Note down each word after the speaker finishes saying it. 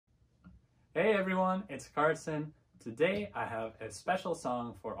Hey everyone, it's Carson. Today I have a special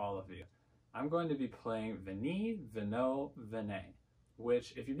song for all of you. I'm going to be playing Vene Veno Vena,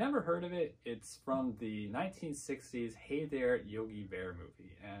 which, if you've never heard of it, it's from the 1960s Hey There, Yogi Bear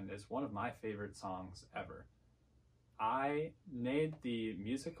movie, and it's one of my favorite songs ever. I made the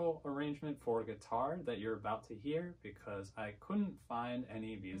musical arrangement for guitar that you're about to hear because I couldn't find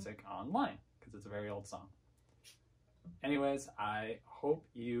any music online because it's a very old song. Anyways, I hope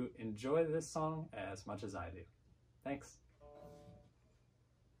you enjoy this song as much as I do. Thanks.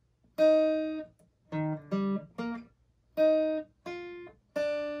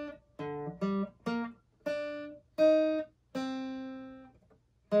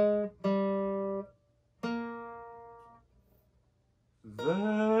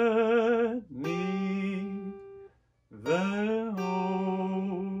 Vene Veno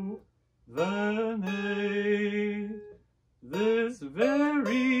Vena. This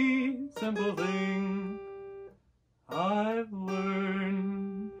very simple thing I've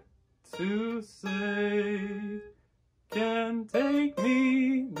learned to say can take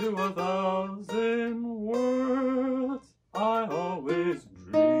me to 1,000 worlds I always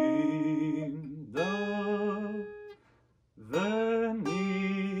dreamed of.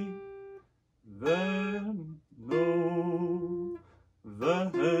 Vene Veno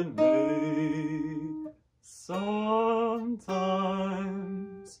Vena. Sometimes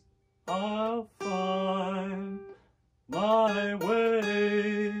I'll find my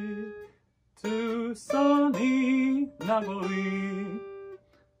way to sunny Napoli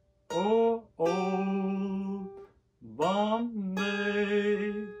or old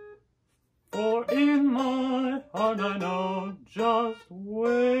Bombay, for in my heart I know just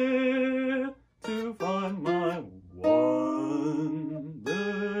where to find my wonders.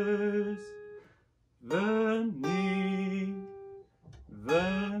 Vene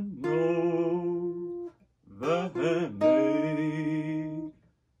Veno Vena.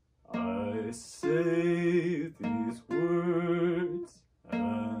 I say these words,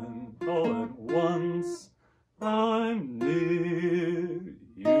 and all at once I'm near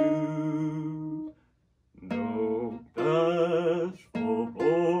you. No bashful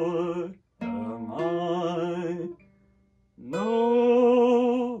boy am I,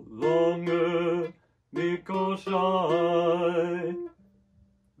 no longer meek or shy.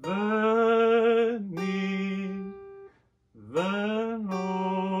 Vene Veno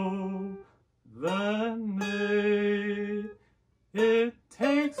Vena. It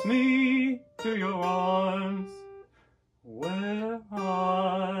takes me to your arms where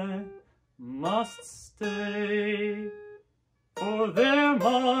I must stay, for there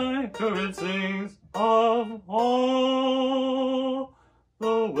my courage sings of all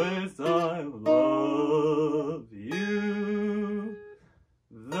the ways I love you.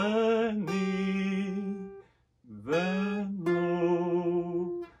 Vene Veno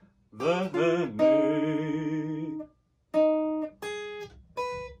Vena.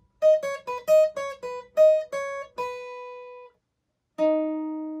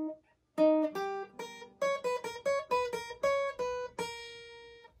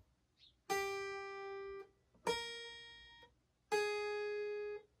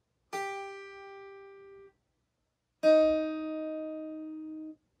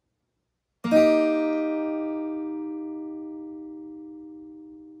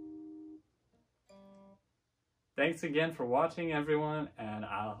 Thanks again for watching, everyone, and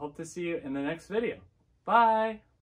I'll hope to see you in the next video. Bye!